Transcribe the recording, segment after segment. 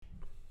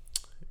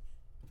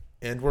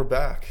And we're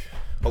back.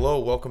 Hello,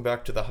 welcome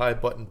back to the High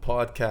Button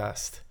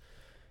Podcast.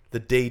 The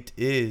date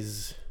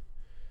is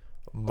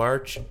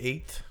March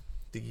 8th,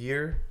 the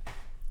year.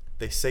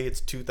 They say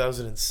it's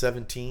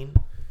 2017.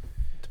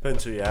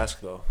 Depends who you ask,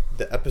 though.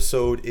 The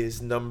episode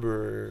is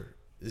number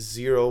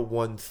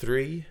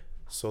 013,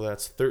 so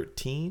that's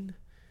 13.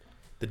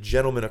 The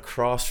gentleman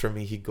across from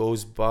me, he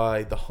goes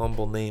by the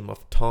humble name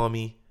of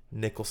Tommy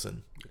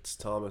Nicholson. It's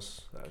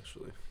Thomas,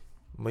 actually.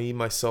 Me,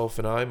 myself,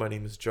 and I. My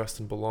name is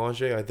Justin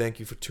Belanger. I thank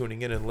you for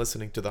tuning in and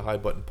listening to the High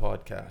Button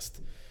Podcast.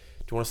 Do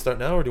you want to start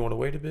now, or do you want to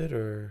wait a bit,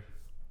 or...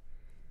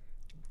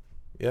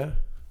 Yeah?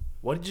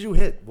 What did you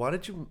hit? Why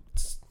did you...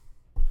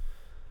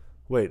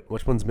 Wait,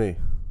 which one's me?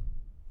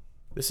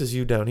 This is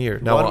you down here.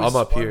 Now I'm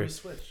up here.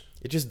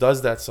 It just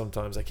does that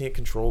sometimes. I can't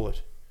control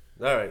it.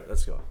 All right,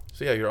 let's go.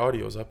 So yeah, your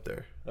audio's up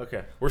there.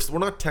 Okay. We're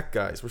not tech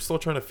guys. We're still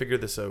trying to figure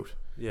this out.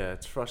 Yeah,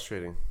 it's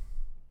frustrating.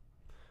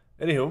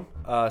 Anywho,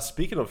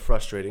 speaking of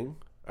frustrating,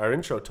 our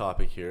intro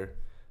topic here,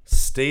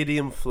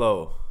 stadium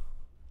flow.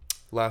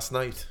 Last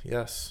night,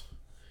 yes.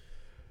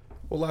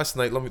 Well, last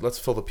night, let's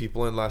fill the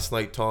people in. Last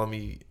night,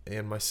 Tommy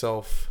and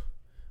myself,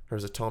 or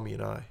is it Tommy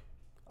and I?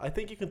 I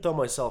think you can throw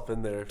myself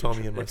in there if Tommy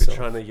and you're myself.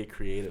 trying to get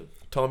creative.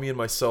 Tommy and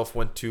myself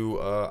went to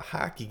a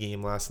hockey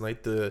game last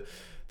night, the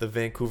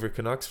Vancouver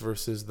Canucks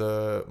versus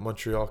the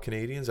Montreal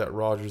Canadiens at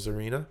Rogers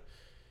Arena.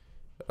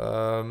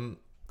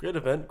 Great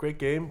event, great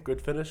game,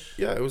 good finish.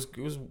 Yeah, it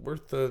was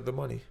worth the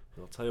money.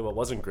 I'll tell you what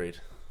wasn't great.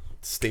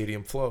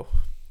 Stadium flow.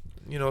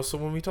 You know, so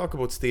when we talk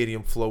about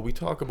stadium flow, we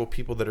talk about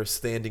people that are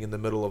standing in the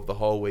middle of the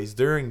hallways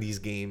during these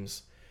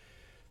games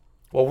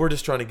while we're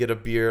just trying to get a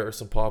beer or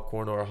some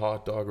popcorn or a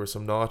hot dog or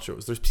some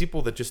nachos. There's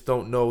people that just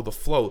don't know the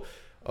flow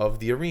of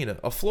the arena.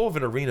 A flow of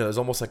an arena is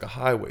almost like a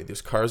highway.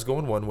 There's cars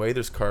going one way,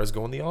 there's cars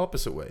going the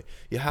opposite way.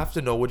 You have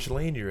to know which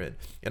lane you're in.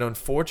 And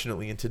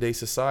unfortunately, in today's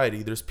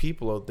society, there's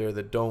people out there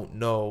that don't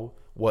know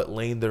what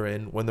lane they're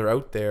in when they're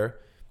out there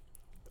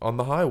on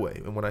the highway.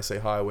 And when I say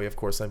highway, of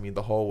course, I mean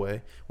the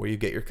hallway where you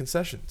get your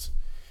concessions.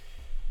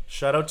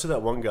 Shout out to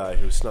that one guy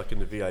who snuck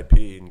into VIP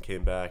and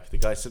came back. The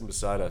guy sitting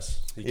beside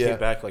us. He came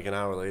back like an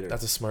hour later.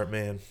 That's a smart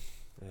man.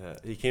 Yeah,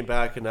 he came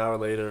back an hour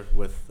later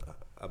with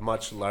a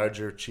much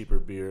larger, cheaper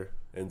beer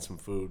and some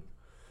food.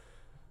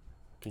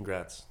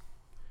 Congrats.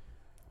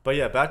 But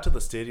yeah, back to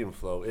the stadium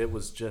flow. It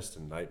was just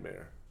a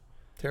nightmare.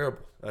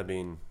 Terrible. I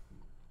mean,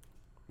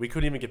 we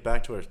couldn't even get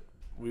back to our...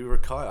 We were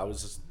caught. I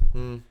was just...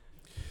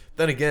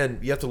 Then again,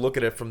 you have to look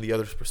at it from the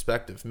other's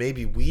perspective.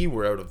 Maybe we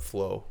were out of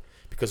flow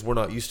because we're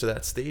not used to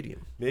that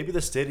stadium. Maybe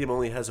the stadium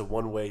only has a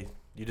one-way.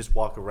 You just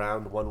walk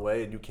around one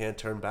way and you can't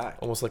turn back.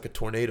 Almost like a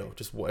tornado.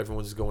 Just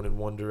everyone's going in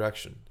one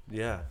direction.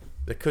 Yeah.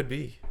 It could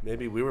be.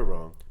 Maybe we were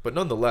wrong. But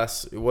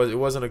nonetheless, it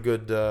wasn't a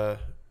good...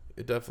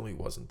 it definitely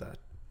wasn't that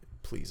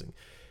pleasing.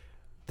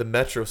 The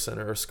Metro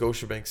Center or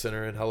Scotiabank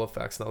Center in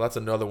Halifax. Now, that's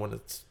another one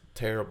that's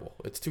terrible.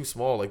 It's too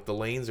small. Like, the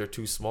lanes are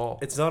too small.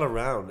 It's not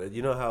around.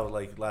 You know how,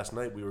 like, last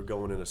night we were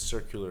going in a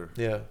circular...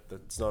 Yeah.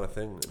 That's not a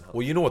thing.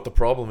 Well, you know what the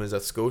problem is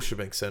at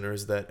Scotiabank Center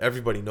is that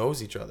everybody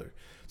knows each other.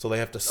 So they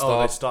have to stop.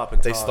 Oh, they stop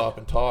and talk. They stop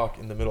and talk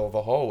in the middle of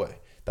a hallway.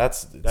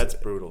 That's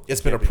brutal.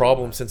 It's been a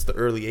problem since the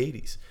early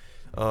 80s.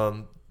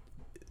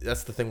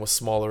 That's the thing with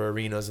smaller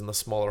arenas and the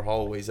smaller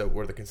hallways out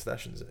where the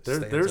concessions is.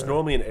 There's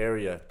normally an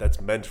area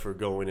that's meant for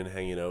going and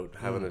hanging out,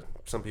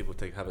 some people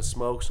have a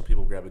smoke, some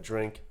people grab a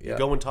drink. Yeah. You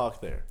go and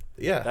talk there.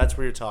 Yeah. That's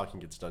where your talking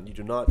gets done. You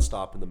do not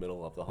stop in the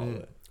middle of the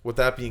hallway. With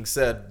that being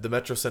said, the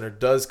Metro Center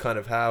does kind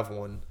of have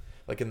one,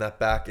 like in that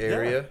back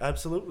area. Yeah,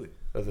 absolutely.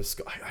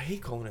 I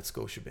hate calling it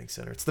Scotiabank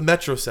Center. It's the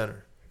Metro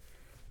Center.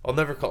 I'll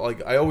never call...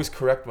 Like, I always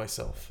correct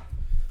myself.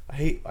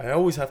 I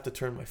always have to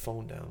turn my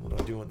phone down when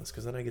I'm doing this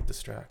because then I get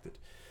distracted.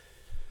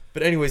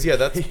 But anyways, yeah,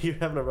 that's... You're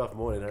having a rough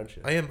morning, aren't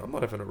you? I am. I'm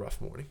not having a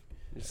rough morning.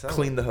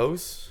 Clean the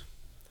house.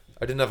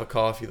 I didn't have a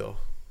coffee, though.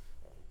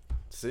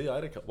 See,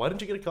 why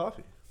didn't you get a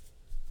coffee?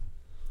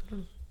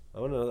 I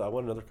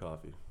want another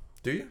coffee.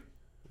 Do you?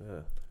 Yeah.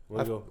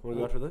 Want to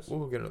go after this?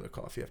 We'll get another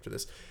coffee after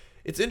this.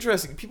 It's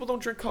interesting. People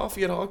don't drink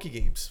coffee at hockey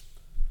games.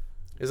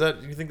 Do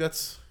you think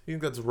that's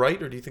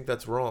right, or do you think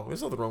that's wrong?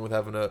 There's nothing wrong with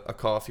having a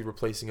coffee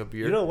replacing a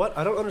beer. You know what?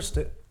 I don't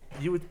understand.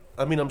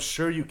 I'm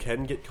sure you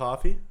can get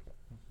coffee,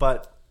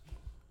 but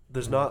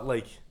there's not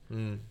like...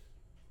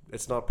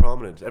 It's not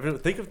prominent.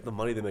 Think of the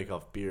money they make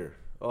off beer.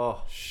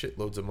 Oh,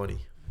 shitloads of money.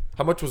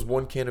 How much was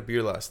one can of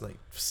beer last night?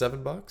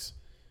 $7?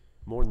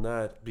 More than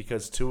that,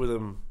 because two of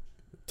them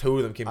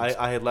came.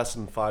 I had less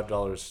than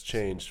 $5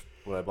 change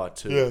when I bought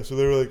two. Yeah, so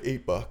they were like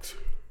 $8.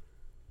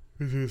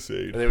 It's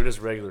insane. And they were just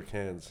regular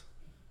cans.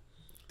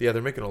 Yeah,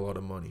 they're making a lot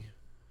of money.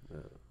 Yeah.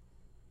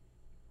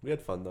 We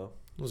had fun though.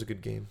 It was a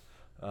good game.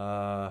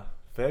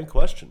 Fan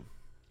question.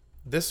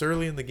 This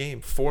early in the game,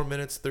 4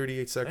 minutes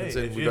 38 seconds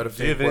in, we got a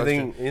fan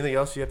question. Anything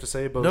else you have to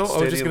say about? No,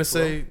 I was just gonna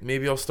say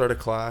maybe I'll start a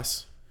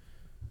class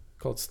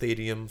called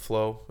Stadium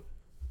Flow.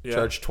 Yeah.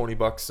 Charge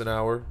 $20 an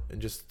hour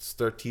and just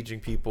start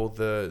teaching people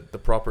the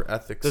proper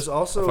ethics. There's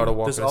also of how to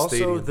walk in a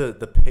stadium.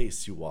 the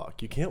pace you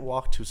walk. You can't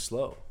walk too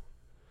slow.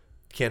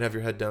 Can't have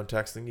your head down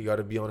texting. You got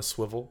to be on a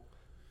swivel.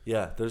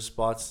 Yeah, there's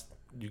spots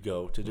you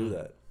go to do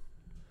that.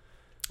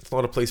 It's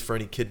not a place for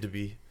any kid to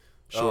be.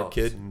 Short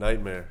It's a kid.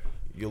 nightmare.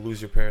 You'll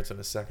lose your parents in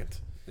a second.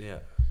 Yeah.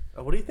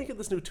 What do you think of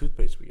this new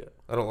toothpaste we get?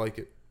 I don't like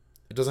it.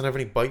 It doesn't have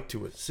any bite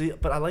to it. See,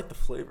 but I like the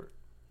flavor.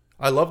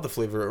 I love the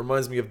flavor. It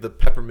reminds me of the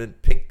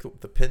peppermint pink,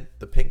 the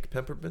pink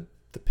peppermint,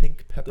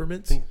 Pink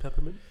peppermint.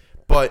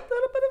 but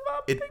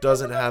it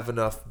doesn't have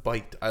enough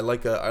bite. I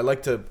like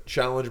to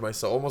challenge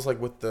myself, almost like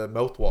with the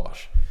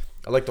mouthwash.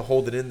 I like to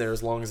hold it in there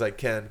as long as I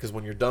can, because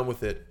when you're done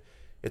with it,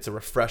 it's a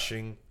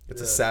refreshing,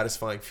 it's a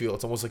satisfying feel.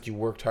 It's almost like you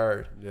worked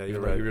hard. Yeah,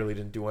 you're right. You really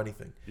didn't do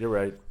anything. You're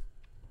right.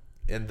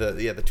 And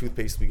the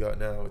toothpaste we got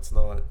now, it's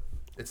not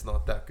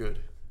that good.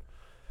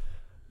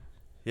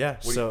 Yeah.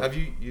 What So do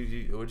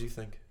you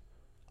think?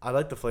 I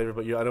like the flavor,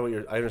 but I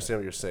understand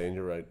what you're saying.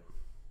 You're right.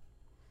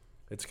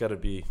 It's got to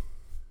be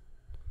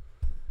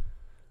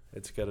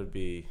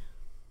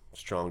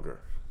stronger.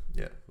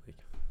 Yeah.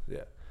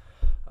 Yeah.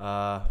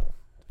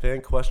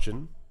 Fan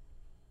question.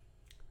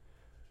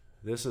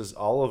 This is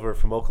Oliver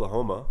from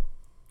Oklahoma.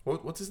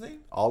 What's his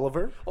name?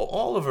 Oliver? Oh,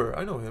 Oliver.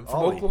 I know him from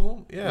Ollie.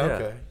 Oklahoma. Yeah, Yeah.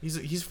 okay.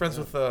 He's friends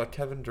with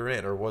Kevin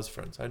Durant, or was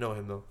friends. I know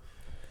him though.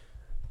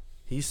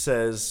 He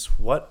says,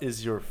 "What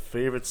is your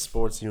favorite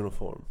sports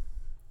uniform?"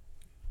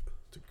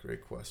 It's a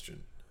great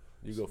question.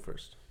 You go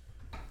first.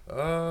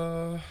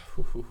 That's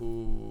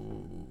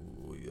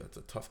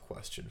a tough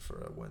question for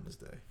a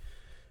Wednesday.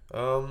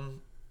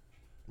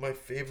 My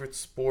favorite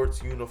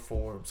sports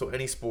uniform. So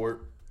any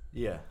sport.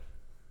 Yeah.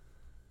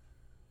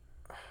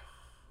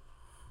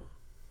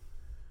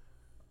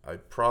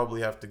 I'd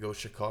probably have to go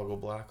Chicago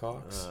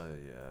Blackhawks.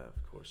 Yeah,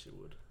 of course you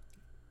would.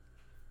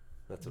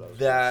 That's what I was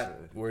gonna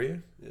say. Were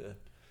you? Yeah.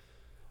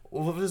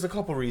 Well, there's a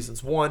couple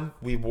reasons. One,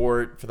 we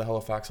wore it for the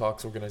Halifax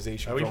Hawks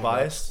organization. Are we growing up.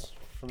 biased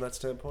from that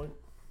standpoint?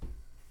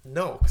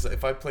 No, because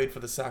if I played for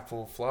the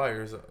Sackville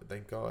Flyers,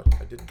 thank God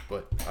I didn't.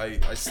 But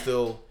I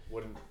still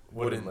Wouldn't.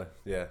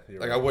 Yeah.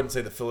 You're like. right. I wouldn't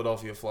say the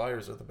Philadelphia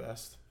Flyers are the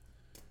best.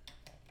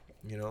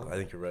 You know, I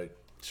think you're right.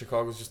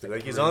 Chicago's just. I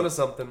think he's onto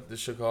something. The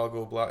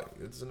Chicago Black.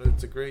 It's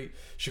a great.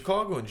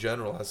 Chicago in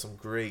general has some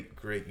great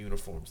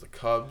uniforms. The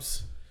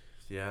Cubs,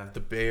 Yeah. the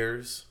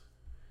Bears.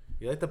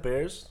 You like the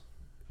Bears?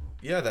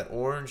 Yeah, that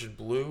orange and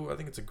blue. I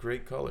think it's a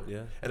great color.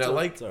 Yeah. And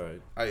It's all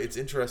right. It's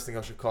interesting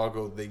how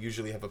Chicago, they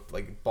usually have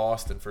like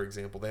Boston, for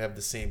example, they have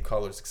the same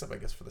colors, except I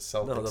guess for the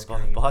Celtics.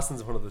 No,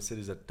 Boston's one of the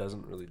cities that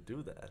doesn't really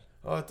do that.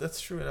 Oh, that's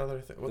true. Another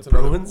thing.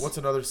 Bruins? What's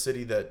another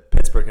city that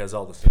Pittsburgh has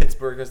all the same.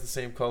 Pittsburgh has the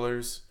same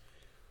colors?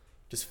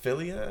 Just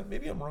Philly? Yeah,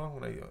 maybe I'm wrong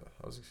when I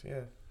was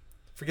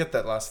Forget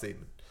that last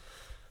statement.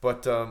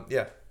 But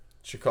yeah,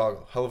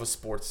 Chicago, hell of a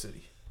sports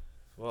city.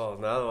 Well,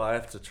 now I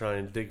have to try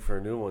and dig for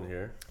a new one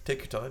here. Take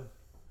your time.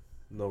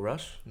 No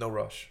rush? No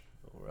rush.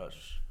 No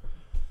rush.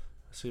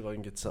 Let's see if I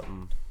can get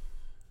something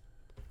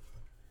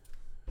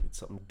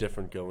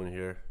different going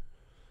here.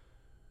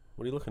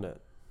 What are you looking at?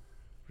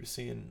 We're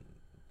seeing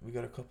we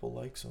got a couple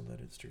likes on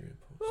that Instagram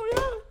post. Oh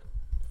yeah,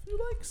 a few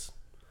likes.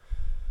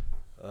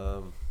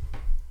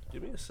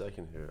 Give me a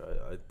second here.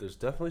 There's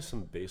definitely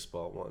some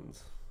baseball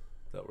ones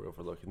that we're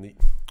overlooking.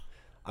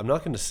 I'm not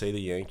going to say the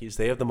Yankees.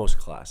 They have the most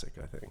classic,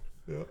 I think.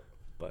 Yeah.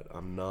 But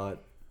I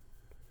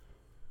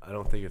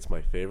don't think it's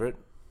my favorite.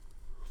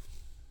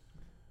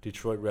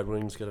 Detroit Red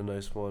Wings got a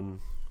nice one.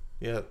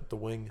 Yeah, the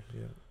wing.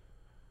 Yeah.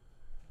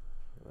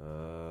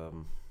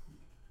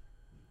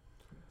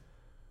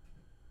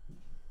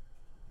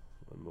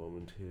 One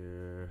moment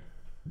here.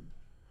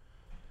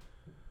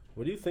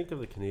 What do you think of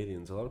the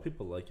Canadians? A lot of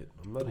people like it.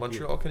 I'm not The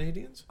Montreal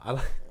Canadiens?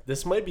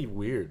 This might be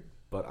weird,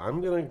 but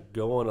I'm gonna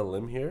go on a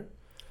limb here.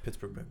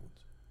 Pittsburgh Penguins.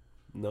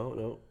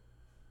 No.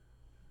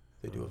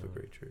 They do have a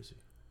great jersey.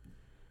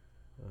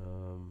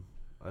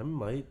 I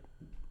might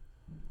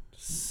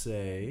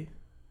say,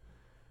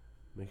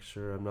 make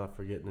sure I'm not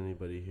forgetting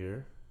anybody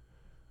here.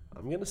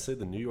 I'm gonna say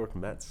the New York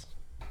Mets.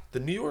 The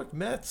New York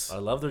Mets. I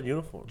love their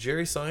uniform.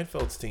 Jerry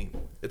Seinfeld's team.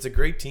 It's a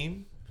great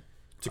team.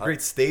 It's a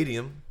great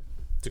stadium.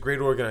 It's a great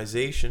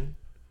organization.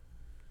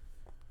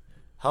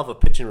 Hell of a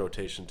pitching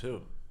rotation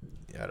too.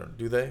 Yeah, I don't.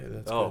 Do they?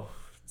 That's good.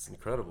 It's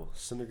incredible.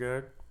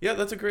 Syndergaard, Yeah,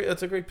 that's a great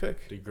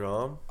pick.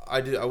 DeGrom.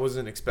 I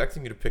wasn't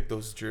expecting you to pick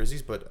those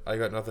jerseys, but I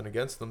got nothing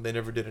against them. They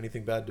never did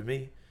anything bad to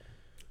me.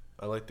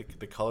 I like the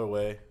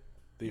colorway,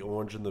 the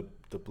orange and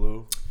the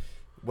blue.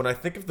 When I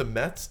think of the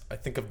Mets, I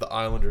think of the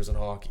Islanders in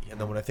hockey, and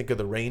then when I think of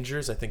the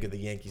Rangers, I think of the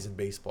Yankees in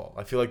baseball.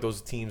 I feel like those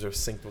teams are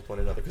synced with one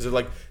another because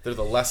they're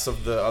the less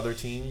of the other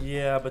team.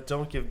 Yeah, but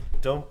don't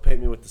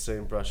paint me with the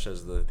same brush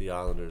as the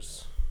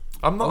Islanders.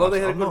 I'm not. Although they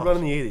had a I'm good not. run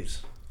in the 80s.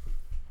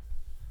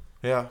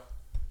 Yeah.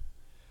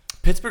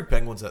 Pittsburgh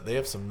Penguins, they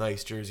have some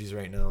nice jerseys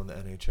right now in the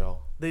NHL.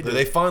 They do.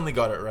 They finally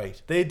got it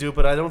right. They do,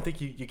 but I don't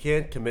think you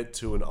can't commit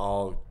to an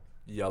all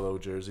yellow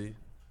jersey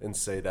and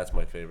say that's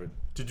my favorite.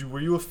 Were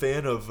you a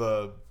fan of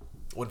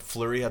when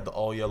Fleury had the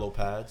all yellow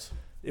pads?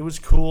 It was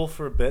cool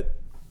for a bit.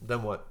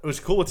 Then what? It was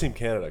cool with Team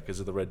Canada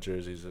because of the red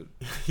jerseys.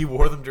 He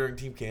wore them during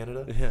Team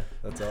Canada? Yeah,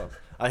 that's all.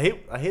 I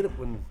hate it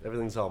when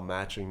everything's all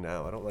matching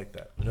now. I don't like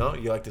that. No,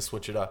 you like to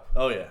switch it up.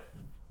 Oh yeah.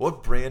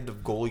 What brand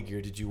of goalie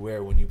gear did you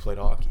wear when you played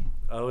hockey?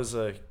 I was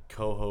a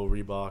Coho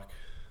Reebok.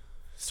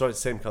 Sorry,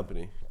 same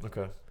company.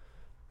 Okay.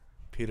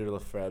 Peter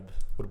Lefebvre.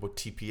 What about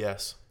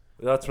TPS?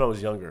 That's when I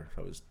was younger.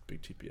 I was a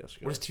big TPS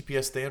guy. What does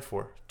TPS stand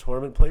for?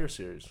 Tournament Player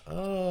Series.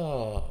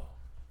 Oh.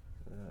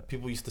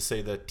 People used to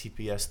say that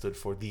TPS stood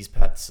for These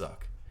Pets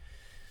Suck.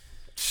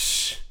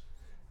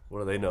 What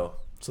do they know?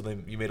 So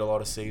you made a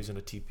lot of saves in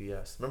a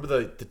TPS. Remember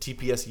the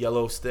TPS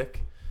yellow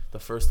stick? The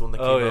first one that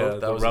came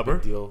out? That was rubber? a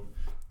big deal.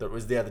 The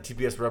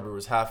TPS rubber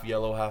was half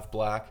yellow, half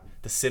black.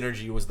 The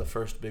Synergy was the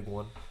first big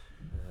one.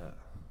 Yeah.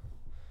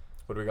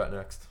 What do we got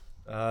next?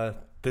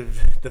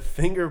 The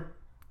finger,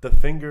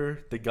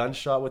 the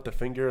gunshot with the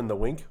finger and the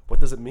wink. What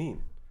does it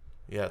mean?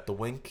 Yeah, the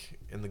wink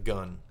and the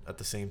gun at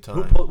the same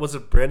time. Was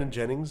it Brandon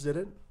Jennings did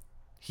it?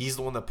 He's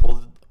the one that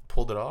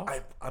pulled it off?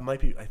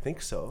 I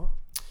think so.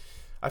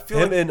 I feel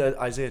him like and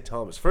Isaiah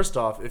Thomas. First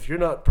off, if you're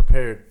not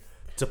prepared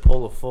to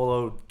pull a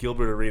full-out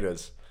Gilbert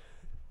Arenas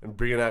and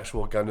bring an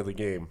actual gun to the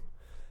game,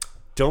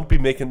 don't be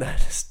making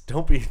that.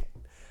 Don't be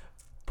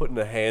putting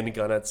a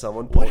handgun at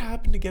someone. What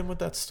happened again with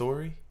that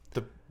story?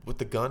 With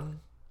the gun?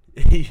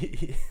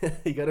 He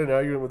got in an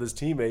argument with his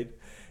teammate,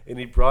 and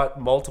he brought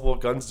multiple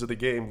guns to the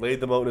game, laid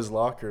them out in his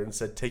locker, and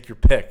said, "Take your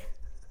pick."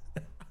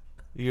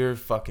 You're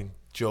fucking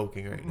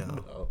joking right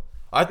now. No.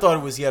 I thought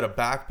it was he had a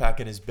backpack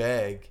in his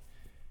bag,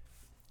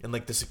 and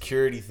like the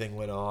security thing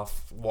went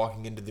off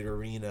walking into the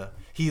arena.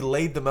 He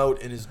laid them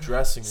out in his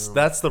dressing room.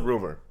 That's the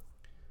rumor.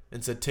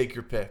 And said, "Take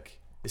your pick."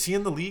 Is he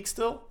in the league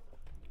still?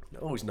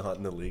 No, he's not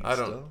in the league. I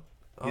don't. Still.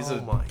 He's Oh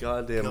a my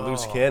goddamn God.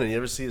 loose cannon. You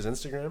ever see his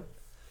Instagram?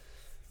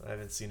 I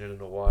haven't seen it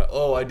in a while.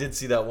 Oh, I did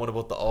see that one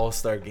about the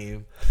All-Star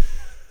game.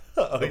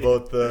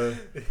 About the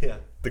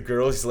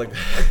girls. He's like,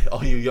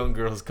 all you young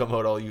girls come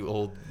out, all you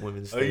old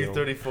women stay you home.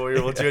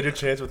 34-year-olds, you had your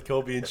chance with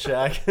Kobe and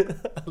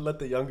Shaq. Let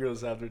the young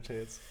girls have their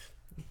chance.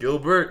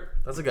 Gilbert.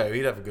 That's a guy.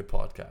 He'd have a good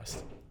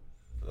podcast.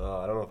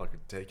 I don't know if I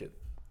could take it.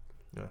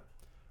 Yeah.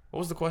 What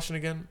was the question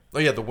again? Oh,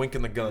 yeah, the wink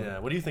and the gun. Yeah,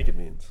 what do you think it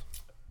means?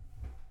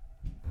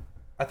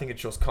 I think it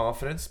shows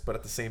confidence, but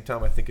at the same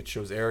time, I think it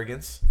shows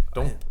arrogance.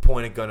 Don't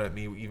point a gun at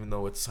me, even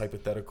though it's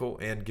hypothetical,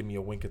 and give me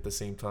a wink at the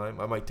same time.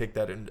 I might take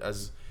that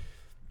as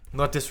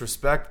not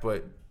disrespect,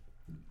 but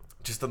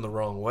just in the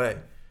wrong way.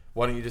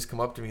 Why don't you just come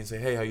up to me and say,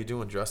 "Hey, how you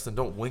doing, Justin?"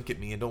 Don't wink at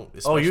me and don't.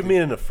 Oh, you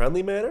mean in a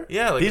friendly manner?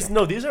 Yeah, like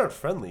these aren't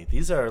friendly.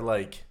 These are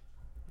like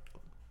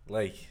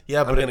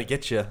yeah, but I'm gonna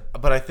get you.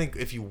 But I think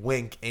if you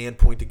wink and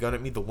point a gun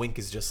at me, the wink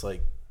is just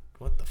like,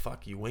 what the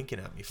fuck are you winking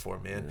at me for,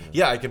 man?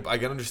 Yeah, I can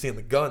understand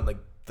the gun, like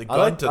the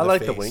gun to the face. I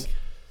like the wink.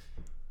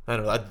 I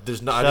don't know.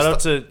 There's not. Shout out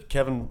to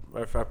Kevin,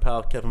 our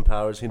pal Kevin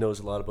Powers. He knows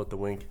a lot about the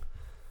wink.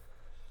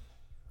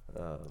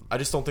 I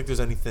just don't think there's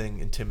anything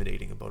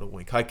intimidating about a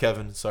wink. Hi,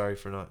 Kevin. Sorry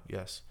for not.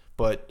 Yes,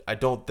 but I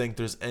don't think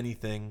there's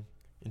anything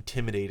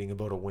intimidating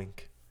about a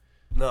wink.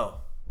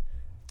 No.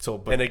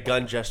 So, and a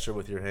gun gesture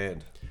with your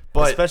hand.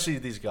 But especially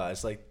these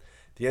guys, like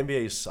the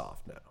NBA is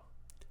soft now.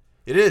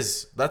 It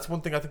is. That's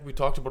one thing I think we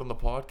talked about on the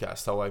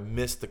podcast. How I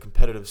miss the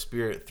competitive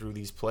spirit through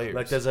these players.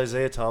 Like, does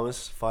Isaiah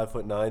Thomas,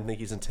 5'9", think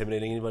he's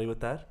intimidating anybody with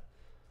that?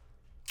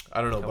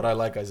 I don't know, but I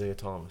like Isaiah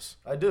Thomas.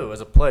 I do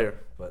as a player,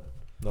 but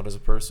not as a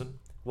person.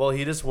 Well,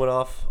 he just went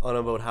off on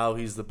about how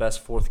he's the best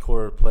fourth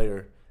quarter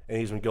player, and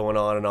he's been going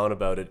on and on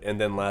about it. And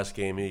then last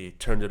game, he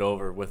turned it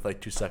over with like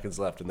 2 seconds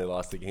left, and they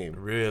lost the game.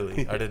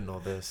 Really? I didn't know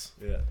this.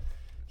 Yeah.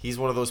 He's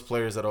one of those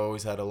players that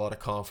always had a lot of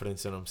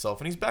confidence in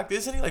himself. And he's back.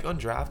 Isn't he like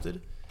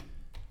undrafted?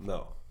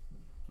 No,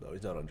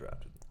 he's not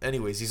undrafted.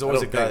 Anyways, he's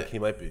always a guy. He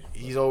might be.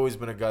 He's always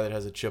been a guy that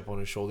has a chip on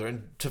his shoulder.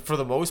 And for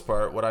the most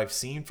part, what I've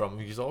seen from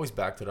him, he's always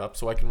backed it up.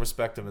 So I can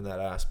respect him in that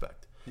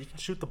aspect. He can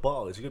shoot the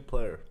ball. He's a good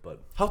player. But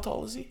how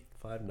tall is he?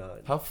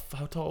 5'9".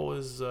 How tall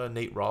is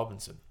Nate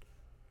Robinson?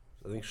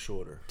 I think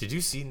shorter. Did you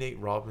see Nate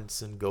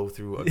Robinson go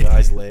through a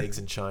guy's legs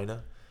in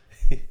China?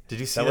 Did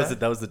you see that?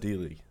 That was the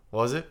D-League.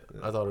 Was it?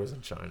 Yeah. I thought it was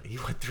in China. He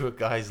went through a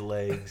guy's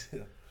legs.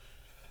 Yeah.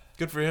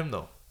 Good for him,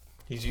 though.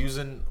 He's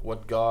using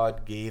what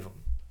God gave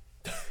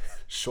him.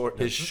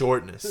 Shortness. His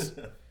shortness.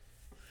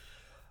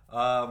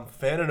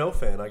 Fan or no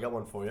fan? I got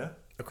one for you.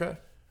 Okay.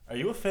 Are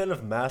you a fan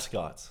of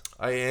mascots?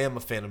 I am a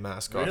fan of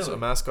mascots. Really? A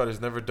mascot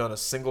has never done a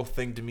single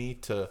thing to me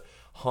to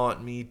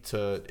haunt me,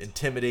 to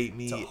intimidate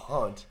me. To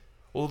haunt?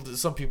 Well,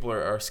 some people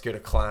are scared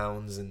of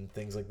clowns and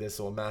things like this,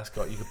 so a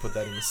mascot, you could put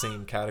that in the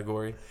same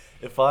category.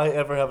 If I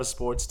ever have a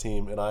sports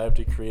team and I have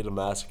to create a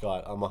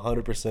mascot, I'm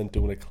 100%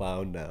 doing a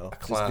clown now. A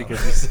clown.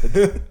 Just because you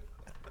said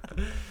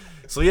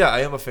So, yeah,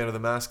 I am a fan of the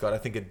mascot. I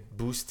think it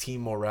boosts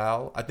team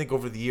morale. I think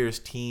over the years,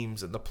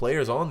 teams and the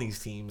players on these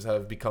teams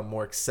have become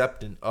more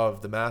acceptant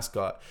of the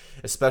mascot,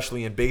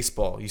 especially in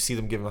baseball. You see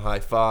them giving high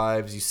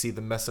fives. You see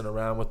them messing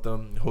around with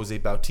them. Jose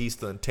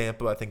Bautista in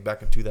Tampa, I think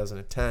back in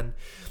 2010.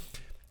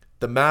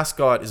 The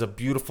mascot is a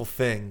beautiful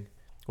thing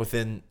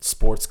within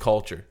sports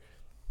culture.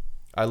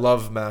 I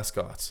love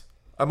mascots.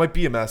 I might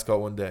be a mascot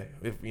one day,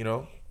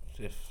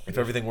 if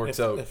everything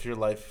works out. If your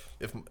life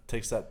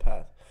takes that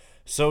path.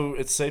 So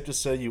it's safe to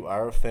say you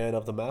are a fan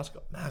of the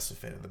mascot. Massive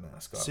fan of the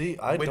mascot. See,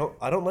 I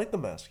don't like the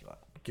mascot.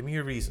 Give me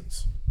your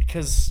reasons.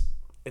 Because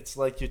it's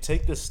like you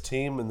take this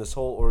team and this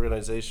whole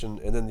organization,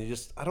 and then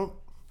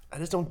I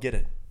just don't get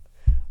it.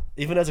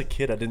 Even as a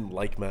kid, I didn't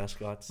like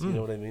mascots. You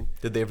know what I mean?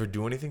 Did they ever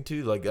do anything to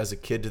you? Like as a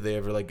kid, did they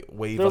ever like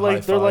wave They're a high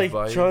like they're five like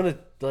by you? trying to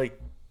like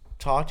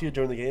talk to you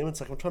during the game. It's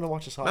like I'm trying to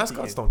watch this hockey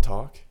Mascots game. don't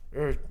talk.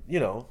 Or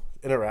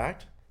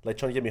interact. Like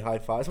trying to give me high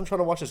fives. I'm trying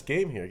to watch this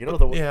game here. Get out of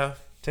the way. Yeah,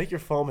 Take your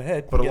foam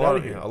head. but and get out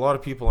of here. a lot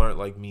of people aren't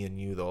like me and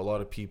you though. A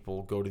lot of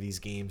people go to these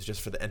games just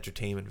for the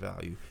entertainment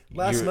value.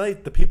 Last You're-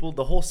 night,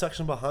 the whole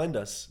section behind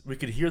us, we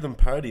could hear them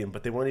partying,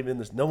 but they weren't even in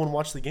this. No one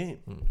watched the game.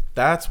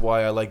 That's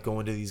why I like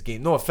going to these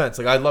games. No offense,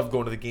 like I love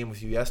going to the game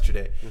with you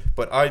yesterday,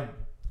 but I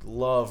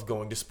love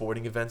going to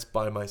sporting events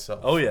by myself.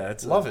 Oh yeah,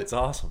 It's It's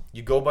awesome.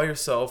 You go by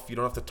yourself. You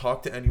don't have to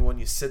talk to anyone.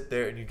 You sit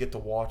there and you get to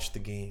watch the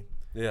game.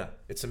 Yeah,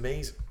 It's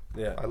amazing.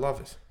 yeah, I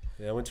love it.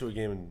 yeah. I went to a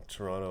game in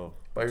Toronto.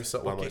 By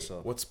yourself. By What game?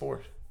 myself. What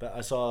sport? But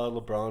I saw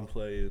LeBron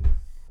play in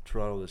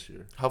Toronto this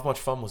year. How much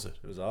fun was it?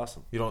 It was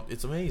awesome. You don't.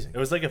 It's amazing. It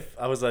was like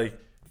I was like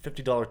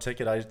 $50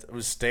 ticket. It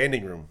was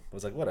standing room. I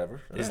was like, whatever.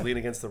 I just Yeah. lean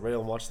against the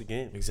rail and watch the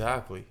game.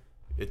 Exactly.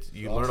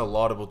 You Awesome. learn a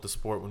lot about the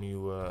sport when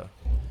you.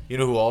 You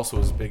know who also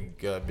is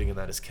big in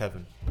that is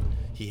Kevin.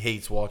 He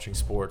hates watching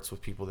sports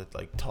with people that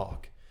like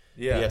talk.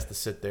 Yeah. He has to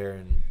sit there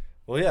and.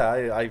 Well,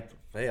 yeah.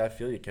 I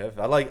feel you, Kev.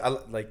 I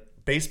like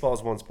baseball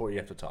is one sport you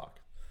have to talk.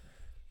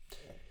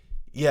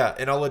 Yeah,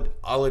 and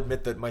I'll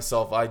admit that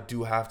myself, I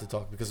do have to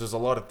talk because there's a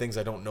lot of things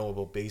I don't know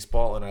about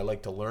baseball, and I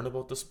like to learn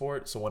about the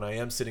sport. So when I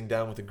am sitting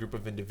down with a group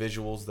of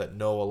individuals that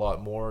know a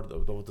lot more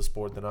about the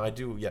sport than I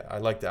do, yeah, I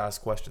like to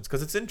ask questions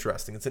because it's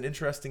interesting. It's an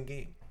interesting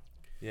game.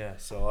 Yeah.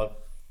 So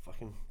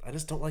I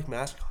just don't like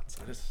mascots.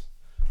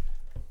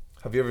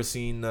 Have you ever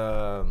seen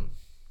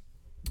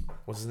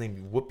what's his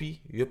name?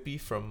 Whoopi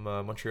from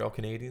Montreal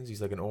Canadiens.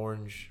 He's like an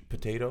orange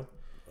potato.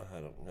 I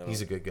don't. He's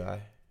a good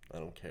guy. I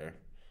don't care.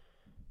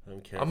 I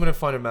don't care. I'm gonna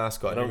find a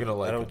mascot. I don't- You're gonna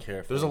like. I don't him.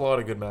 care for There's a him. lot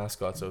of good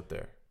mascots out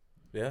there.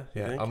 Yeah.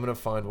 You Yeah, think? I'm gonna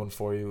find one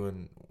for you,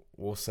 and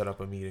we'll set up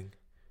a meeting.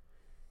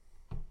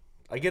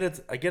 I get it.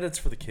 It's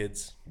for the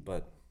kids,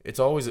 but It's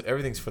always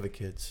everything's for the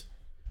kids.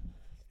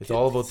 It's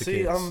all about the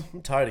kids.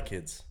 I'm tired of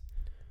kids.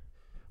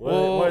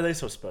 Well- Why are they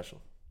so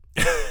special?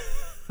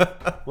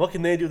 What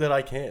can they do that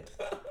I can't?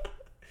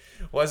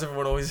 Why is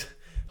everyone always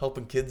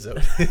helping kids out?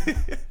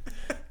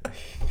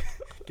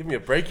 Give me a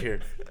break here.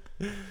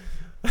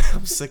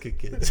 I'm sick of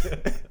kids.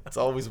 It's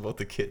always about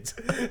the kids.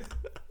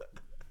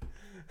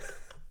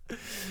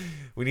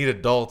 We need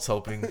adults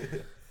helping.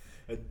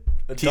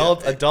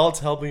 Adults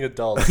helping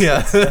adults.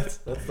 Yeah, That's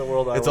the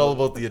world I it's all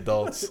about the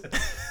adults.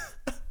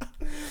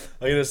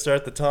 I'm gonna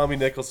start the Tommy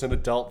Nicholson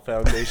Adult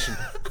Foundation.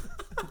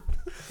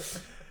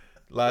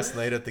 Last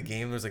night at the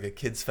game, there's like a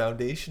kids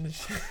foundation.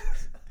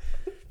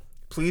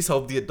 Please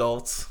help the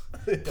adults.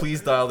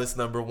 Please dial this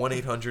number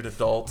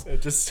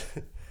 1-800-ADULT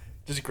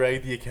just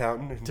Greg the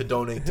accountant and to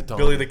donate to Tom.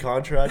 Billy the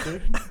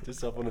contractor.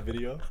 Just up on a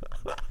video.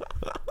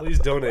 Please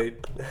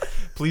donate.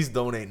 Please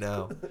donate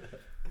now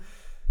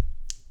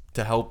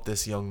to help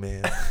this young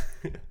man.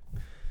 All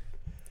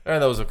right,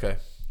 that was okay.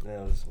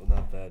 Yeah, it was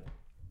not bad.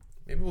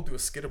 Maybe we'll do a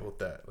skit about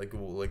that.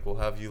 We'll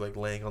have you like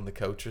laying on the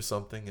couch or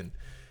something, and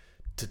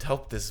to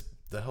help this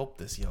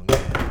young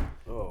man.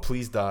 Oh,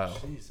 Please dial.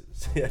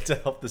 Jesus. Yeah, to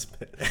help this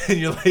man. And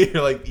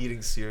you're like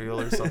eating cereal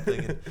or something.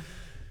 And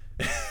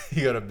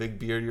you got a big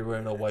beard. You're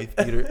wearing a wife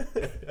beater.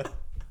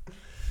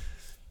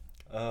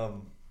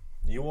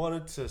 You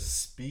wanted to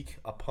speak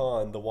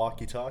upon the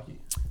walkie-talkie.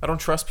 I don't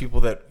trust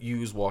people that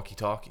use walkie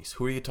talkies.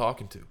 Who are you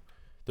talking to?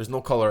 There's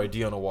no caller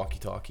ID on a walkie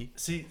talkie.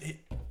 See,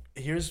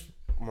 here's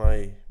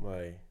my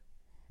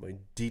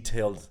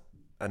detailed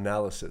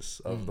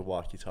analysis of the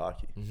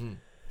walkie-talkie. Mm-hmm.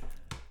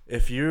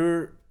 If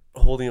you're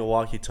holding a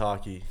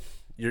walkie-talkie,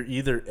 you're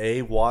either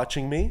A,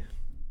 watching me.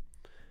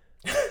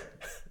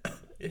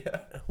 Yeah,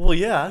 Well,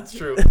 yeah. that's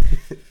true.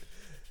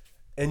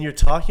 And you're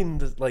talking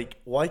to, like,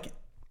 what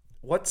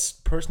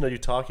person are you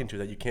talking to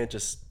that you can't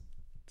just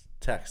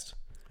text?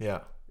 Yeah.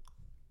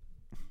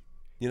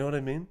 You know what I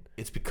mean?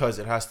 It's because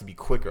it has to be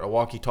quicker. A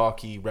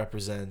walkie-talkie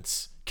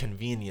represents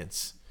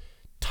convenience,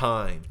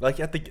 time. Like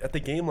at the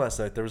game last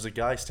night, there was a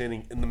guy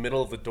standing in the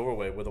middle of the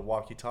doorway with a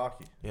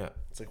walkie-talkie. Yeah.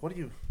 It's like, what do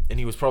you? And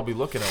he was probably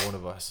looking at one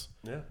of us.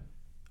 Yeah.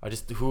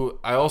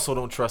 I also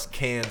don't trust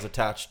cans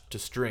attached to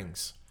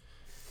strings.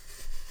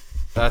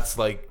 That's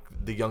like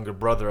the younger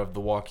brother of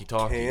the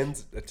walkie-talkie.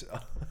 Hands.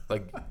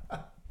 Like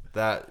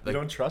that. You Like,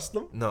 don't trust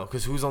them? no,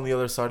 because who's on the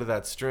other side of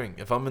that string?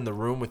 If I'm in the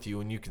room with you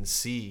and you can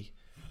see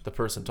the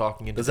person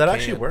talking into Does the that can,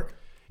 actually work?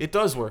 It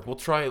does work. We'll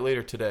try it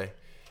later today.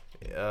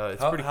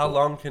 It's pretty How cool.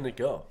 long can it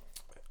go?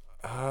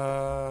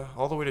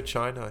 All the way to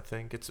China, I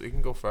think. It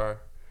can go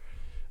far.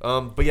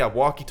 But yeah,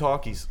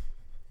 walkie-talkies.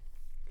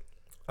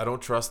 I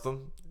don't trust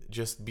them.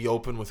 Just be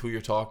open with who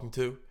you're talking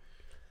to.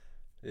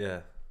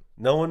 Yeah.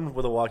 No one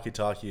with a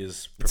walkie-talkie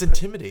is. It's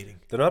intimidating.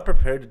 They're not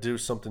prepared to do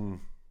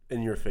something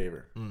in your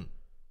favor.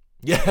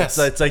 Yes.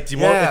 It's like, do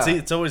you want?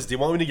 It's always, do you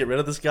want me to get rid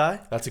of this guy?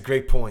 That's a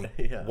great point.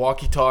 Yeah.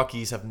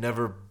 Walkie-talkies have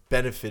never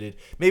benefited.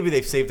 Maybe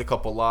they've saved a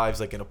couple lives,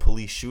 like in a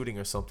police shooting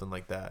or something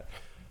like that.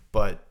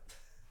 But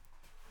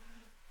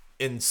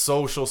in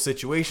social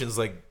situations,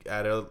 like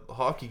at a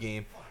hockey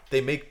game,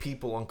 they make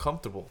people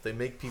uncomfortable. They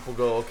make people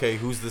go, okay,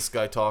 who's this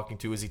guy talking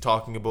to? Is he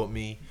talking about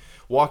me?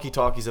 Walkie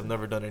Talkies have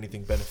never done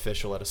anything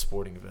beneficial at a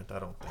sporting event, I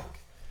don't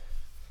think.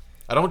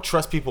 I don't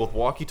trust people with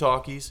walkie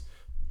talkies.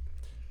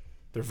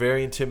 They're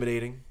very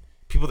intimidating.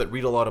 People that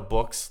read a lot of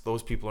books,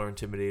 those people are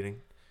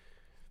intimidating.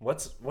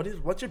 What's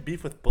your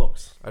beef with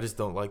books? I just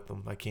don't like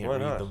them. I can't Why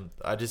read not? them.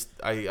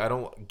 I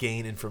don't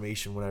gain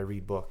information when I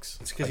read books.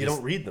 It's because you just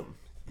don't read them.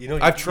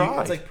 I've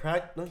tried. It's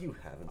like no, you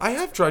haven't. I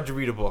have tried to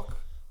read a book.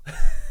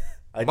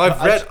 I've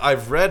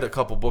I've read a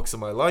couple books in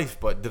my life,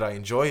 but did I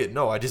enjoy it?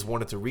 No, I just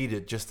wanted to read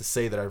it just to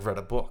say that I've read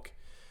a book.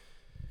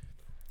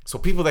 So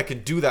people that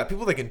can do that,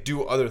 people that can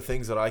do other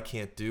things that I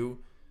can't do,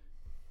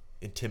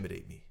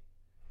 intimidate me.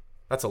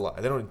 That's a lie.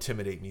 They don't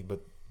intimidate me,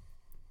 but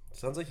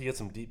Sounds like you got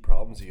some deep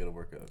problems you got to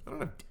work out. I don't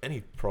have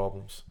any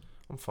problems.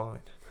 I'm fine.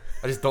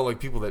 I just don't like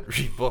people that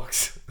read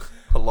books.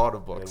 A lot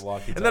of books.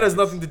 And that has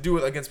nothing to do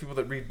with against people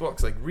that read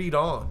books. Like, read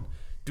on.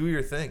 Do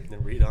your thing.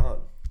 Then read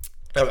on.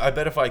 I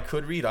bet if I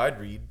could read, I'd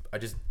read. I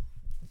just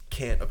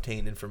can't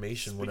obtain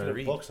information when I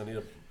read. Books, I'm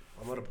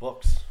out of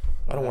books.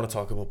 I don't want to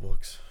talk about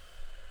books.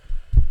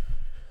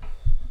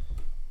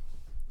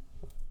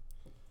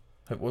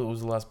 What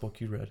was the last book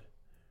you read?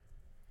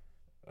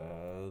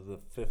 The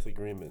Fifth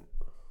Agreement.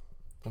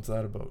 What's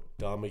that about?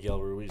 Don Miguel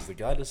Ruiz, the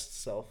guide to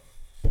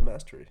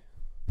self-mastery.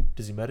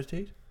 Does he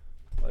meditate?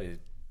 I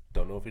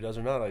don't know if he does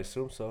or not. I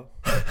assume so.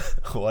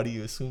 Why do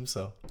you assume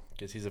so?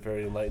 Because he's a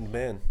very enlightened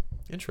man.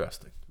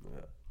 Interesting.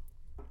 Yeah.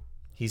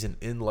 He's an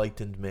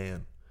enlightened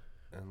man.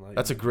 Enlightened.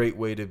 That's a great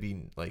way to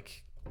be,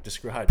 like...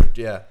 described.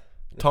 Yeah.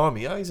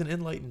 Tommy, he's an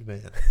enlightened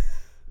man.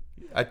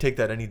 I'd take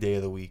that any day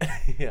of the week.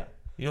 Yeah.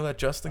 You know that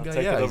Justin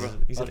guy? Yeah,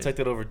 I'll take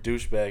that over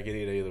douchebag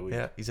any day of the week.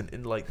 Yeah, he's an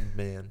enlightened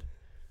man.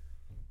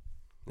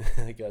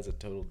 That guy's a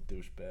total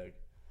douchebag.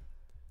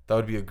 That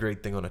would be a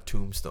great thing on a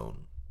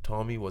tombstone.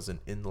 Tommy was an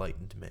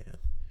enlightened man.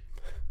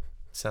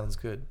 Sounds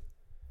good.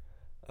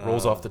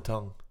 Rolls off the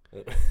tongue.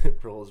 It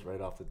rolls right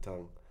off the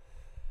tongue.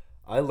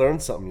 I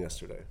learned something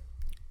yesterday.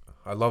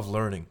 I love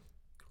learning.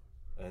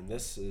 And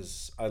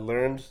I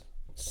learned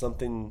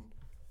something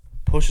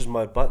pushes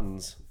my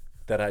buttons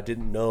that I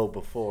didn't know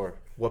before.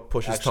 What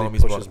pushes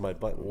my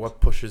buttons?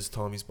 What pushes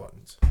Tommy's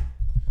buttons?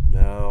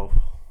 Now,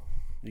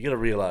 you gotta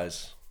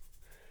realize,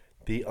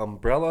 the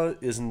umbrella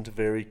isn't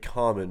very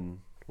common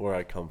where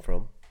I come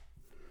from.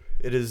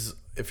 It is.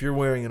 If you're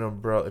wearing an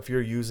umbrella, if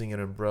you're using an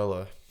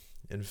umbrella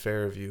in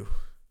Fairview,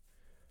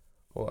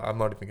 well, I'm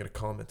not even gonna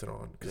comment it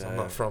on because I'm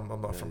not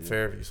from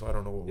Fairview, so I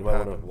don't know what you would might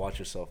happen. want to watch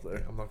yourself there.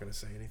 Yeah, I'm not gonna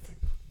say anything.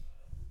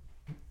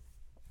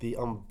 The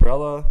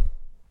umbrella,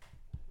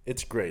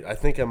 it's great. I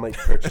think I might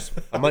purchase.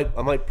 I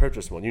might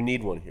purchase one. You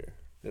need one here.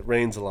 It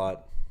rains a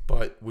lot.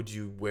 But would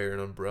you wear an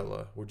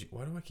umbrella? Why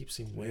do I keep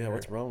saying wear? Yeah,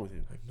 what's wrong with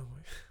you? Like, no,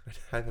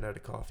 I haven't had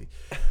a coffee.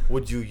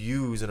 Would you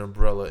use an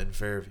umbrella in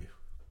Fairview?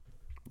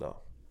 No.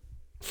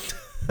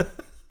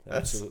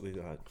 Absolutely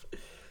not.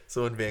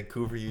 So in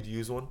Vancouver, you'd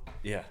use one?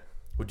 Yeah.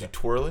 Would you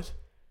twirl it?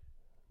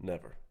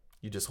 Never.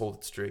 You just hold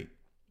it straight.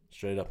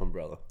 Straight up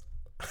umbrella.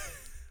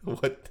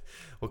 What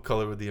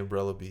color would the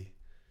umbrella be?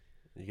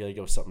 You gotta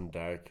go something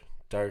dark.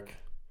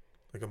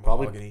 Like a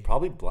mahogany.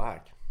 Probably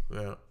black.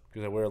 Yeah.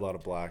 Because I wear a lot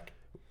of black.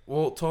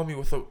 Well, Tommy,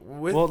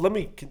 well, let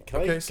me. Can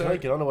I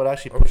get on to what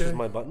actually pushes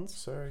my buttons?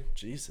 Sorry.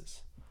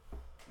 Jesus.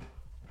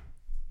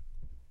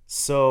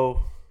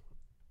 So,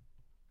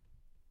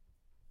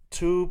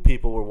 two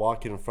people were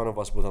walking in front of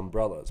us with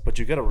umbrellas, but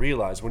you got to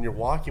realize when you're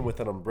walking with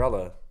an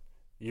umbrella,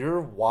 you're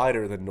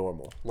wider than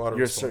normal. A lot of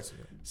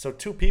responsibility. So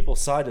two people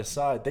side to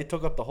side, they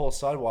took up the whole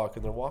sidewalk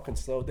and they're walking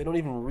slow. They don't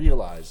even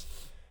realize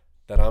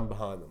that I'm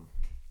behind them.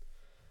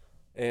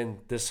 And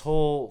this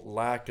whole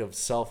lack of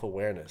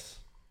self-awareness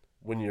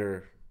when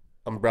you're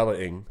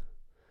umbrella-ing,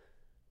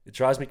 it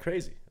drives me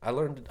crazy. I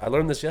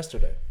learned this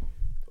yesterday.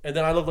 And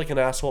then I look like an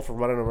asshole for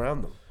running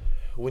around them.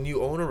 When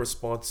you own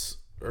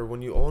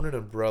when you own an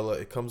umbrella,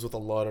 it comes with a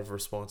lot of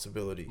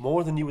responsibility.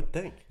 More than you would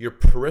think. Your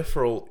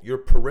peripheral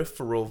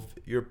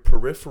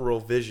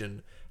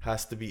vision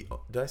has to be.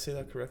 Did I say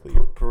that correctly?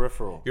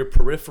 Peripheral. Your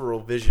peripheral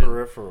vision.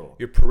 Peripheral.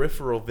 Your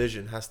peripheral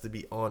vision has to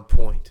be on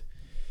point.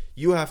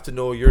 You have to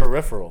know your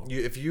peripheral.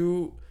 If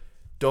you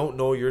don't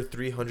know your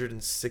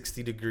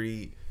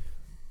 360-degree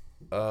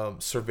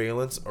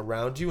surveillance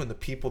around you and the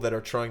people that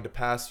are trying to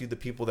pass you, the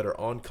people that are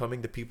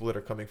oncoming, the people that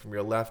are coming from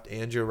your left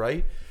and your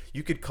right,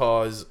 you could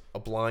cause a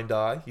blind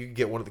eye. You could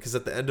get one of because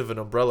at the end of an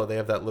umbrella they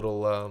have that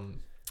little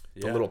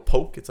the little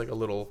poke. It's like a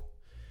little.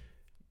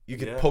 You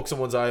could poke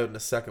someone's eye out in a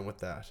second with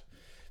that.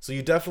 So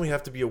you definitely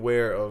have to be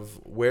aware of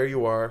where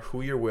you are,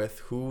 who you're with,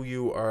 who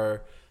you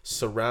are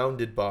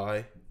surrounded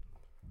by,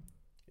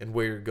 and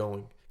where you're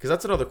going. Because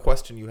that's another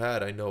question you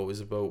had, I know,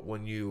 is about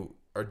when you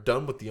are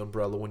done with the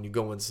umbrella, when you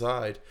go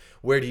inside,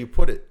 where do you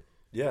put it?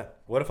 Yeah.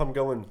 What if I'm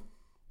going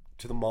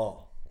to the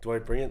mall? Do I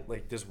bring it,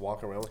 like, just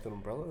walk around with an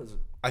umbrella?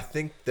 I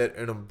think that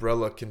an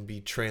umbrella can be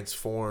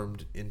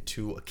transformed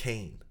into a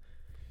cane.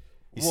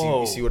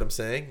 You see what I'm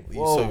saying?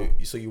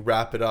 So you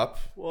wrap it up.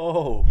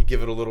 Whoa. You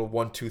give it a little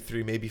 1, 2,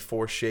 3, maybe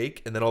 4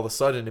 shake, and then all of a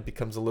sudden it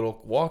becomes a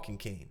little walking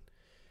cane.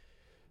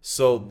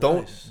 So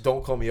Nice.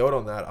 don't call me out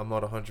on that. I'm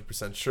not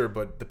 100% sure,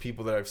 but the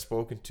people that I've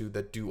spoken to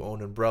that do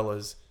own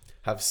umbrellas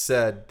have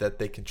said that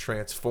they can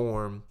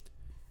transform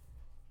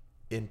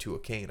into a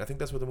cane. I think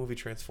that's where the movie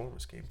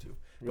Transformers came to.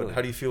 Really? But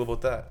how do you feel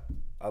about that?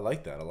 I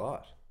like that a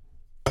lot.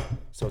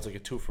 So it's like a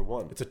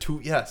 2-for-1.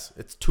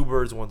 It's two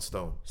birds, one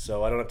stone.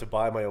 So I don't have to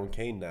buy my own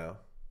cane now.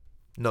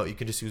 No, you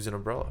can just use an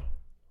umbrella.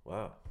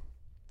 Wow.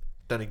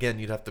 Then again,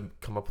 you'd have to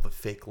come up with a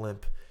fake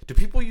limp. Do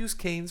people use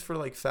canes for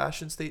like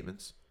fashion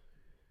statements?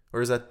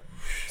 Or is that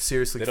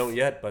seriously? They don't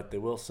yet, but they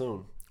will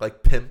soon.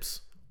 Like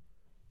pimps.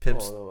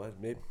 Pimps. Oh,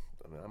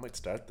 no, I might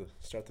start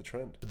the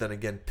trend. But then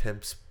again,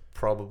 pimps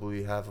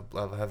probably have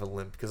a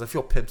limp because I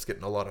feel pimps get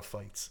in a lot of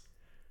fights.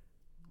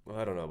 Well,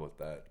 I don't know about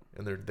that.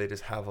 And they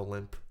just have a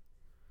limp.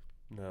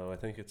 No, I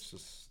think it's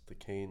just the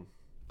cane.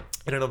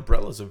 And an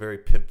umbrella is a very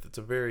pimp. It's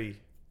a very...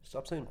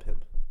 Stop saying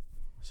pimp.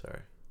 Sorry.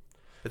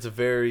 It's a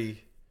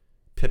very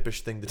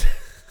pimpish thing to do.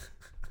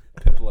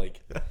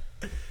 Pimp-like.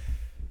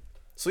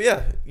 So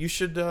yeah, you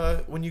should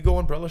when you go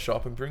umbrella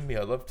shopping, bring me.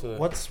 I'd love to.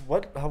 What's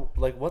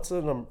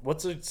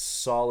a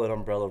solid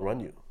umbrella run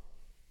you?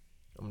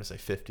 I'm gonna say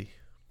 50.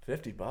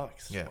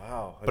 $50. Yeah.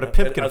 Wow. But a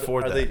pimp can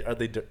afford that. Are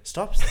they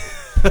stop?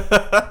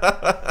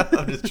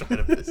 I'm just trying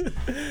to piss.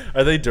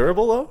 Are they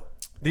durable though?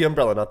 The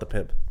umbrella, not the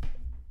pimp.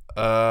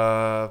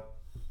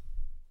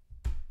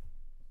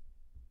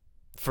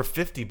 For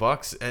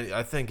 $50, and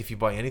I think if you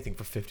buy anything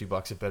for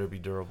 $50, it better be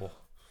durable.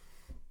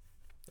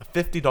 A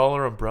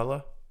 $50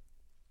 umbrella.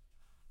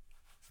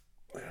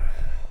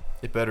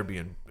 It better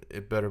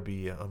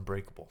be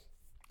unbreakable.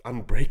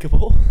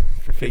 Unbreakable?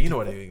 Okay, you know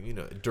what I mean. You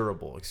know,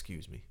 durable.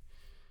 Excuse me.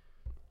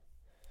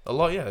 A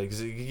lot, yeah.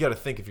 Because you got to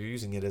think if you're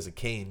using it as a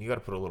cane, you got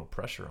to put a little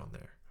pressure on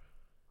there.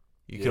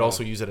 You could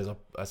also use it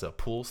as a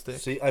pool stick.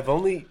 See, I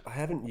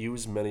haven't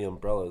used many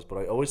umbrellas, but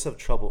I always have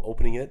trouble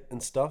opening it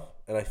and stuff,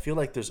 and I feel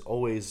like there's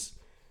always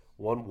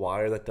one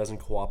wire that doesn't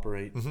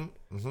cooperate.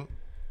 Mm-hmm.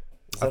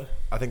 Mm-hmm.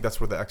 I think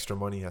that's where the extra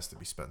money has to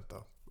be spent,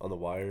 though. On the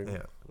wire.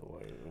 Yeah. The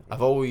wire.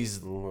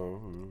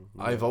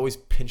 I've always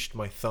pinched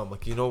my thumb,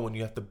 like when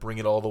you have to bring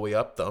it all the way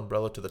up the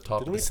umbrella to the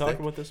top. Didn't we talk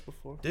about this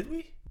before? Did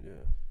we? Yeah,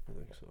 I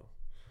think so.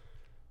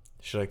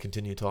 Should I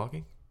continue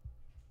talking?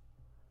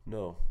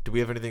 No. Do we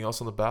have anything else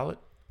on the ballot?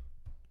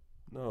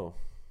 No.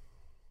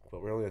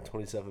 But we're only at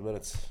 27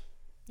 minutes.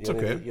 It's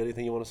okay. You got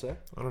anything you want to say?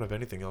 I don't have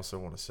anything else I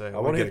want to say. I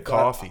want to get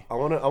coffee. I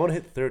want to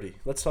hit 30.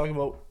 Let's talk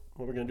about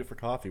what we're gonna do for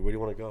coffee. Where do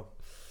you want to go?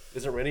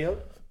 Is it raining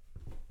out?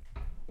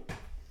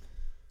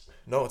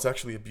 No, it's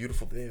actually a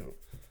beautiful day out.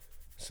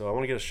 So I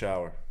want to get a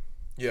shower.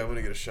 Yeah, I'm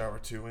gonna get a shower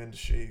too and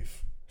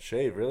shave.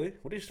 Shave, really?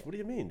 What do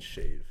you mean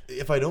shave?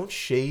 If I don't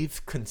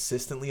shave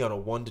consistently on a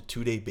 1 to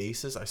 2 day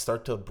basis, I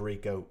start to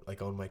break out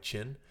like on my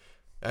chin.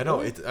 I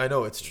know Really? I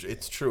know it's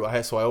true.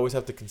 So I always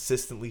have to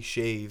consistently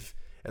shave,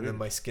 and then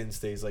my skin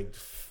stays like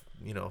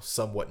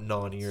somewhat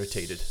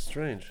non-irritated.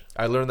 Strange.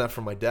 I learned that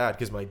from my dad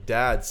because my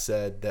dad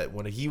said that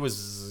when he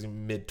was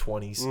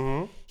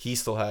mid-20s, he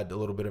still had a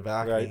little bit of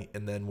acne, Right.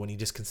 and then when he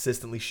just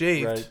consistently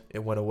shaved, Right. it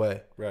went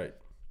away. Right.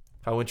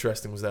 How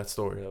interesting was that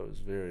story? That was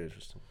very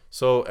interesting.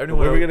 So Where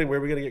everyone, are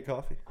we gonna get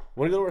coffee?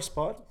 Want to go to our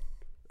spot?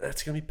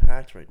 It's gonna be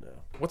packed right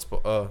now.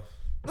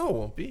 no, it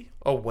won't be.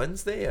 Oh,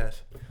 Wednesday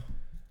at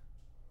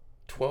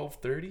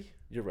 12:30.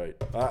 You're right.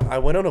 I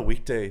went on a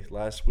weekday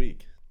last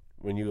week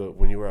when you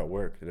were at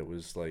work, and it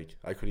was like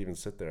I couldn't even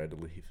sit there. I had to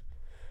leave.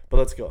 But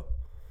let's go.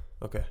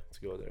 Okay. Let's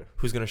go there.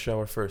 Who's gonna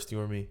shower first, you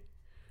or me?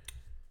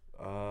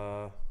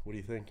 What do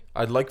you think?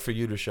 I'd like for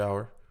you to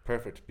shower.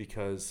 Perfect,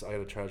 because I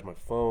gotta charge my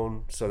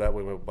phone, so that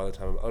way by the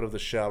time I'm out of the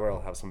shower,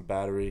 I'll have some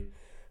battery.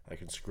 I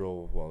can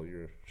scroll while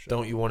you're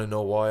showering. Don't you want to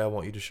know why I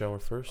want you to shower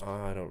first?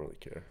 I don't really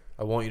care.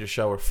 I want you to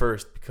shower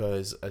first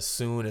because as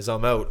soon as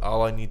I'm out,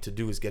 all I need to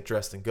do is get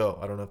dressed and go.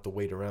 I don't have to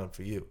wait around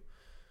for you.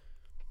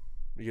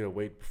 You gotta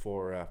wait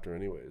before or after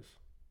anyways.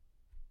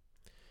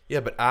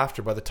 Yeah, but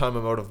by the time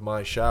I'm out of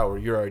my shower,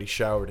 you're already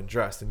showered and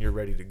dressed and you're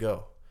ready to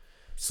go.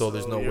 So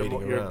there's no waiting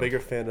around. You're a bigger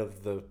fan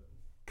of the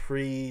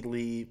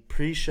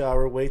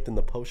pre-shower wait than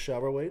the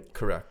post-shower wait?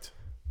 Correct.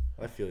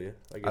 I feel you.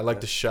 I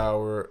like to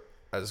shower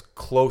as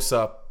close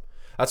up.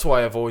 That's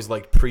why I've always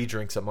liked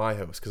pre-drinks at my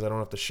house because I don't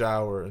have to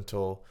shower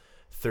until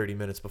 30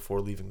 minutes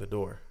before leaving the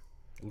door.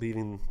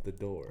 Leaving the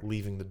door.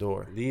 Leaving the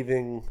door.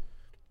 Leaving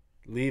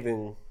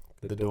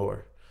the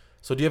door.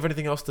 So do you have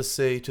anything else to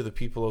say to the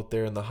people out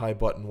there in the high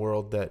button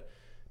world that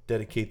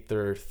dedicate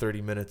their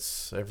 30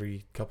 minutes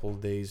every couple of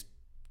days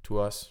to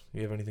us? Do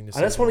you have anything to say?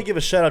 I just want to give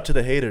a shout out to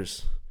the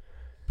haters.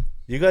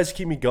 You guys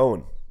keep me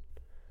going.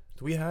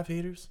 Do we have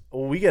haters?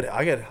 Well,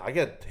 I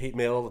get hate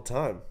mail all the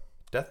time.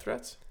 Death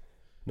threats?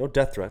 No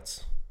death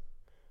threats.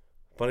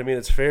 But I mean,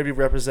 it's fair if you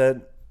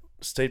represent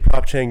state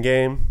prop chain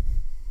game.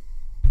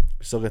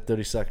 We still get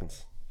 30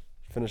 seconds.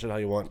 Finish it how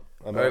you want.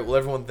 All right, well,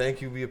 everyone,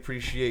 thank you. We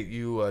appreciate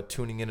you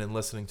tuning in and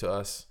listening to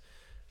us.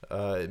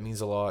 It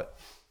means a lot.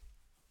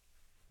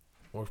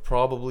 We're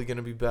probably going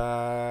to be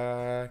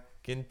back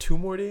in 2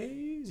 more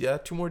days. Yeah,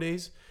 2 more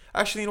days.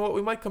 Actually, you know what?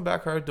 We might come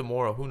back hard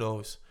tomorrow. Who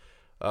knows?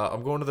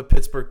 I'm going to the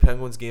Pittsburgh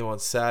Penguins game on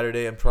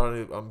Saturday. I'm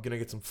going to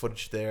get some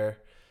footage there.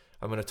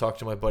 I'm going to talk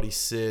to my buddy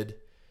Sid.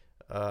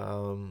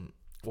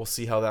 We'll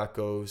see how that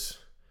goes.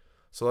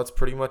 So that's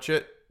pretty much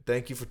it.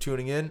 Thank you for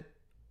tuning in,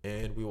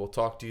 and we will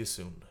talk to you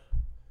soon.